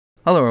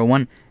Hello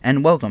everyone,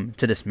 and welcome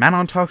to this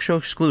M.A.T.S Talk Show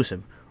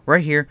exclusive,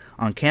 right here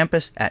on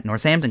campus at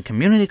Northampton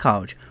Community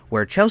College,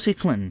 where Chelsea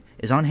Clinton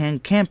is on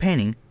hand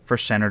campaigning for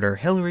Senator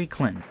Hillary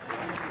Clinton.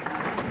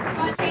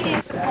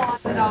 Spontaneous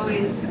applause is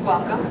always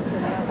welcome.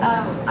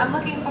 I'm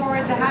looking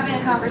forward to having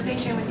a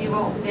conversation with you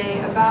all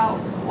today about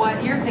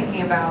what you're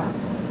thinking about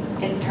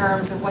in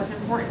terms of what's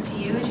important to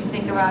you as you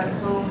think about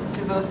whom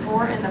to vote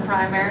for in the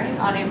primary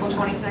on April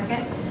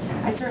 22nd.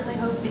 I certainly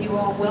hope that you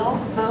all will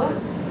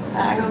vote.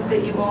 I hope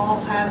that you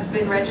all have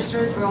been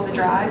registered through all the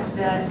drives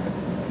that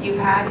you've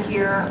had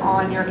here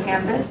on your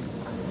campus.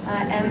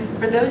 And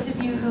for those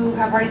of you who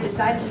have already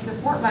decided to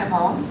support my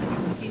mom,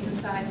 you see some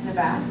signs in the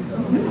back,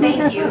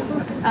 thank you.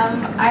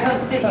 I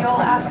hope that you'll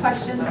ask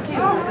questions too,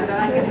 so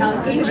that I can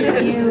help each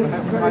of you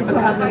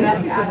become the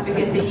best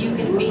advocate that you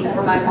can be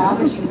for my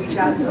mom as you reach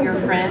out to your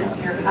friends,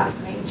 your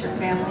classmates, your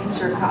families,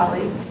 your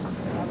colleagues.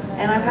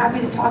 And I'm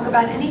happy to talk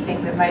about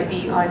anything that might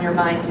be on your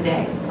mind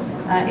today.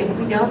 If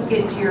we don't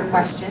get to your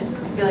question,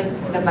 I feel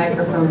like the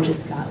microphone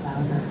just got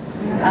louder.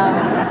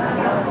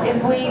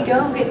 If we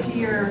don't get to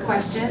your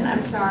question,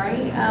 I'm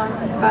sorry,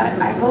 but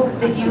I hope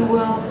that you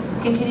will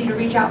continue to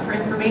reach out for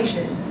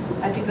information,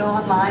 to go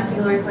online to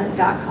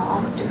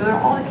hillaryclinton.com, to go to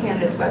all the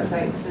candidates'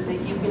 websites so that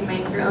you can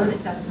make your own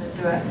assessments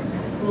about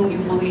whom you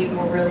believe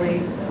will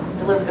really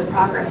deliver the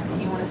progress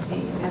that you want to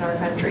see in our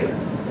country.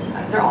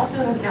 There also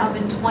have now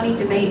been 20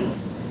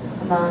 debates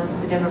among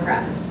the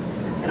Democrats,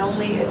 and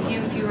only a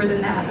few fewer than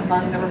that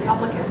among the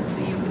Republicans. So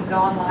you can go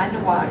online to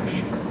watch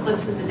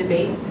clips of the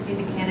debates and see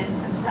the candidates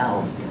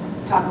themselves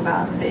talk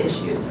about the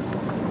issues.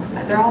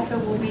 There also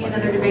will be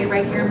another debate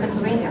right here in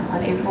Pennsylvania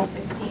on April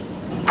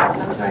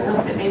 16th. So I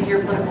hope that maybe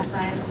your political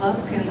science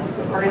club can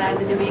organize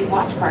a debate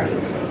watch party,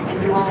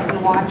 and you all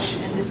can watch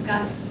and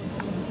discuss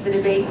the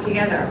debate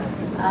together.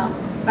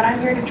 But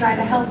I'm here to try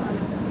to help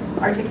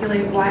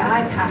articulate why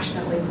I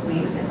passionately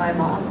believe in my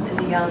mom as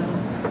a young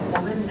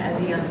woman and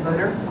as a young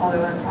voter,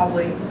 although I'm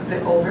probably a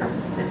bit older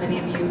than many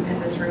of you in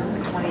this room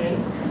at 28.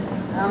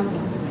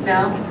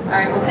 No? All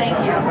right, well, thank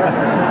you.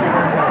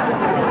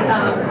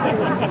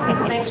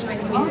 Thanks for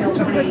making me feel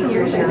 28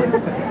 years young.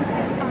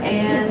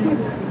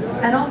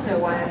 And also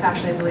why I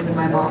passionately believe in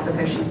my mom,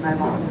 because she's my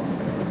mom.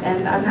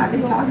 And I'm happy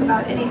to talk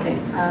about anything.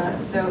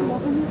 So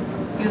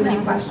if you have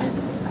any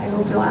questions, I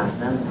hope you'll ask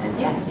them. And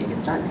yes, you can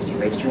start because you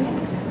raised your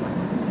hand.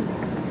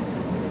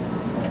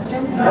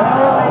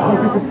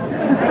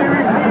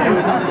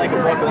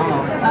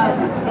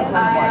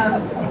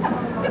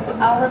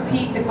 I'll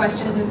repeat the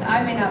questions, and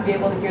I may not be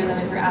able to hear them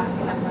if you're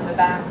asking them from the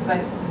back, but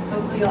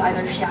hopefully you'll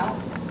either shout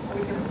or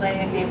we can play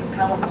a game of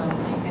telephone.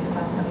 You can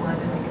tell someone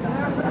and they can tell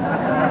someone.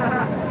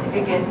 It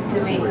could get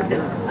to me.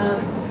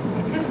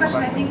 His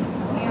question, I think,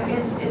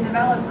 is a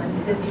valid one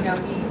because, he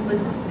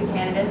listens to the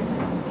candidates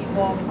and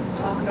people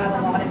talk about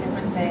a lot of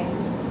different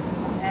things.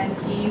 And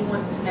he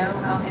wants to know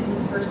how, in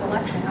his first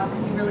election, how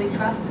can he really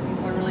trust that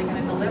people are really going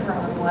to deliver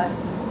on what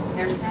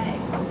they're saying?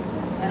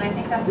 And I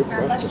think that's a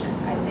fair question.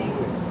 I think,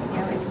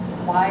 it's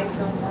why it's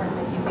so important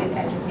that you get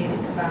educated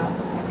about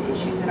the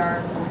issues that are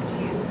important to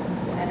you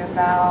and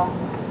about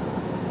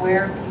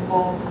where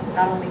people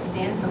not only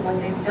stand, but what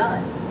they've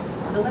done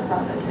to deliver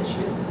on those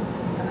issues.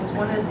 And it's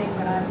one of the things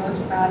that I'm most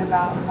proud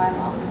about my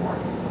mom for,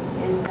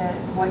 is that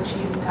what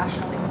she is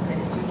passionately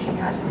committed to, she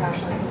has been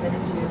passionately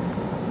committed to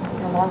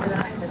longer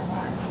than I've been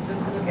alive. So if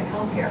we look at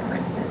healthcare, for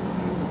instance,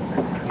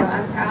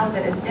 I'm proud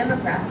that as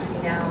Democrats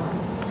we now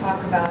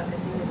talk about a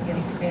significant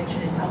expansion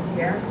in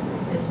healthcare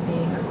as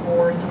being a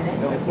core tenet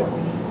of what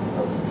we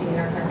hope to see in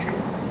our country.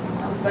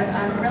 But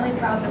I'm really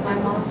proud that my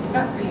mom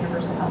stuck for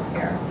universal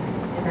healthcare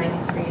in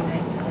 93 and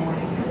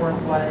 94 before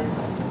it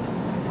was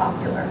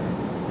popular.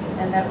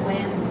 And that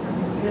when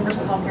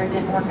universal healthcare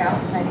didn't work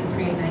out in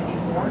 93 and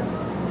 94,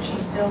 she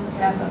still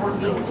kept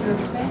working to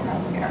expand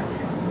healthcare.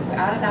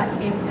 Out of that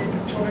came the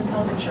Children's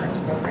Health Insurance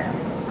Program.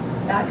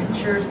 That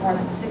insures more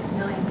than 6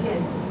 million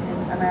kids in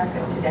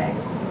America today,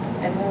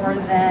 and more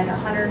than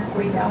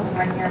 140,000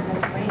 right here in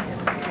Pennsylvania.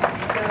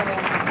 So,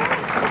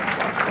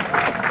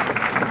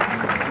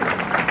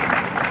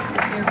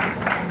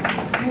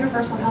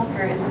 universal health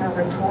care isn't a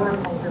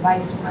rhetorical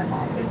device for my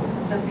mom.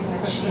 It's something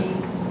that she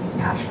is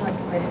passionately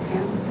committed to.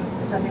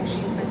 It's something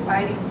she's been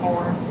fighting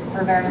for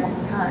a very long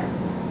time.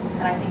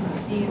 And I think you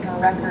see in her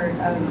record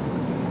of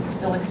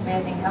still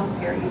expanding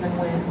healthcare, even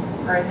when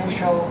her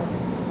initial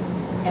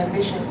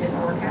ambition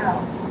didn't work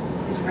out,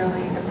 is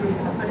really the proof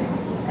in the pudding,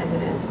 as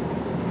it is.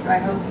 So I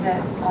hope that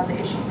on the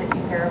issues that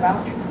you care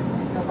about,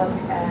 you'll look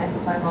at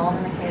my mom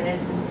and the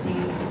candidates and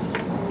see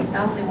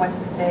not only what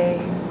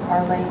they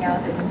are laying out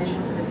as a vision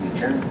for the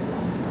future,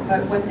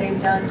 but what they've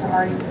done to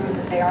already prove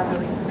that they are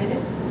really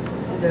committed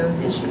to those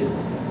issues.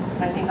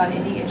 And I think on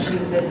any issue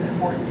that is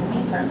important to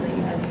me, certainly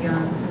as a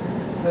young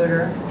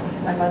voter,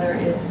 my mother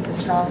is the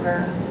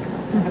stronger,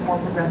 and the more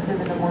progressive,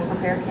 and the more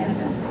prepared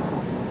candidate.